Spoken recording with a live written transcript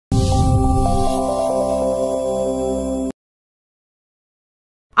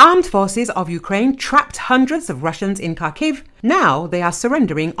Armed forces of Ukraine trapped hundreds of Russians in Kharkiv. Now they are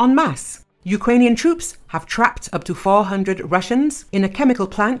surrendering en masse. Ukrainian troops have trapped up to 400 Russians in a chemical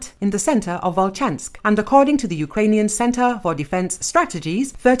plant in the center of Volchansk, and according to the Ukrainian Center for Defense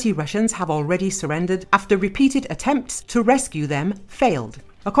Strategies, 30 Russians have already surrendered after repeated attempts to rescue them failed.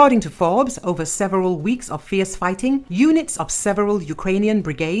 According to Forbes, over several weeks of fierce fighting, units of several Ukrainian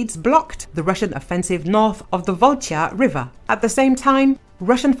brigades blocked the Russian offensive north of the Volchya River. At the same time,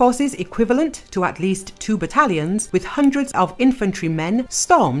 Russian forces equivalent to at least 2 battalions with hundreds of infantrymen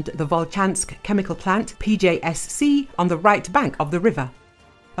stormed the Volchansk Chemical Plant PJSC on the right bank of the river.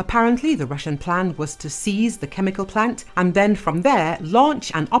 Apparently, the Russian plan was to seize the chemical plant and then from there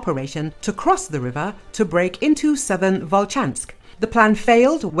launch an operation to cross the river to break into southern Volchansk. The plan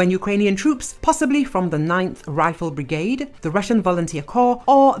failed when Ukrainian troops, possibly from the 9th Rifle Brigade, the Russian Volunteer Corps,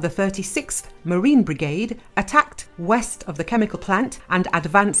 or the 36th Marine Brigade, attacked west of the chemical plant and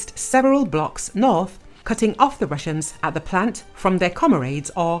advanced several blocks north, cutting off the Russians at the plant from their comrades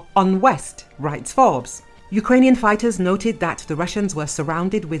or on west, writes Forbes. Ukrainian fighters noted that the Russians were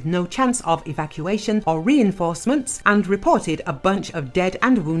surrounded with no chance of evacuation or reinforcements and reported a bunch of dead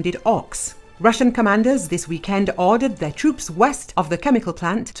and wounded orcs. Russian commanders this weekend ordered their troops west of the chemical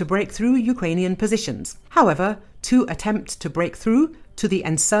plant to break through Ukrainian positions. However, 2 attempts to break through to the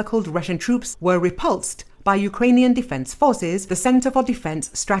encircled Russian troops were repulsed by Ukrainian Defense Forces, the Center for Defense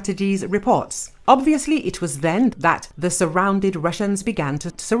Strategies reports. Obviously, it was then that the surrounded Russians began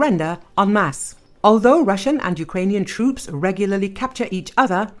to surrender en masse. Although Russian and Ukrainian troops regularly capture each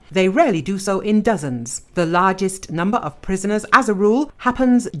other, they rarely do so in dozens. The largest number of prisoners, as a rule,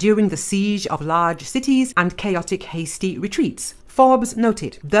 happens during the siege of large cities and chaotic, hasty retreats. Forbes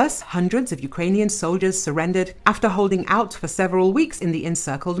noted. Thus, hundreds of Ukrainian soldiers surrendered after holding out for several weeks in the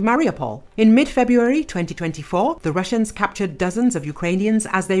encircled Mariupol. In mid-February 2024, the Russians captured dozens of Ukrainians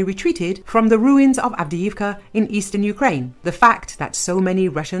as they retreated from the ruins of Avdiivka in eastern Ukraine. The fact that so many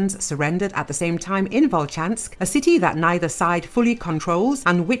Russians surrendered at the same time in Volchansk, a city that neither side fully controls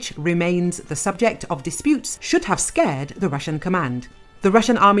and which remains the subject of disputes, should have scared the Russian command. The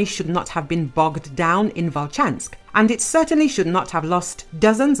Russian army should not have been bogged down in Volchansk, and it certainly should not have lost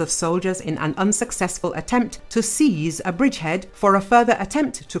dozens of soldiers in an unsuccessful attempt to seize a bridgehead for a further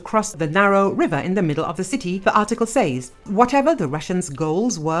attempt to cross the narrow river in the middle of the city, the article says. Whatever the Russians'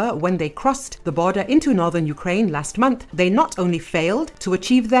 goals were when they crossed the border into northern Ukraine last month, they not only failed to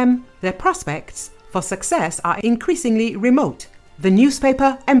achieve them, their prospects for success are increasingly remote. The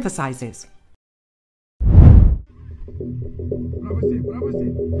newspaper emphasizes. Пропусти.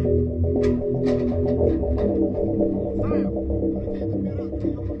 Ставим.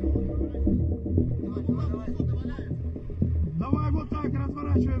 Давай вот так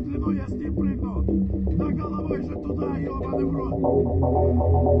разворачиваем длину, я с ним прыгну. Да головой же туда, ёбаный в рот.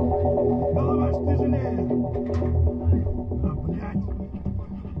 Голова ж тяжелее. А, блядь.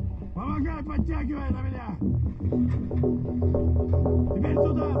 Помогай, подтягивай на меня. Теперь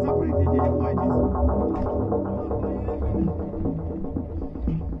туда, запрыгните, не бойтесь.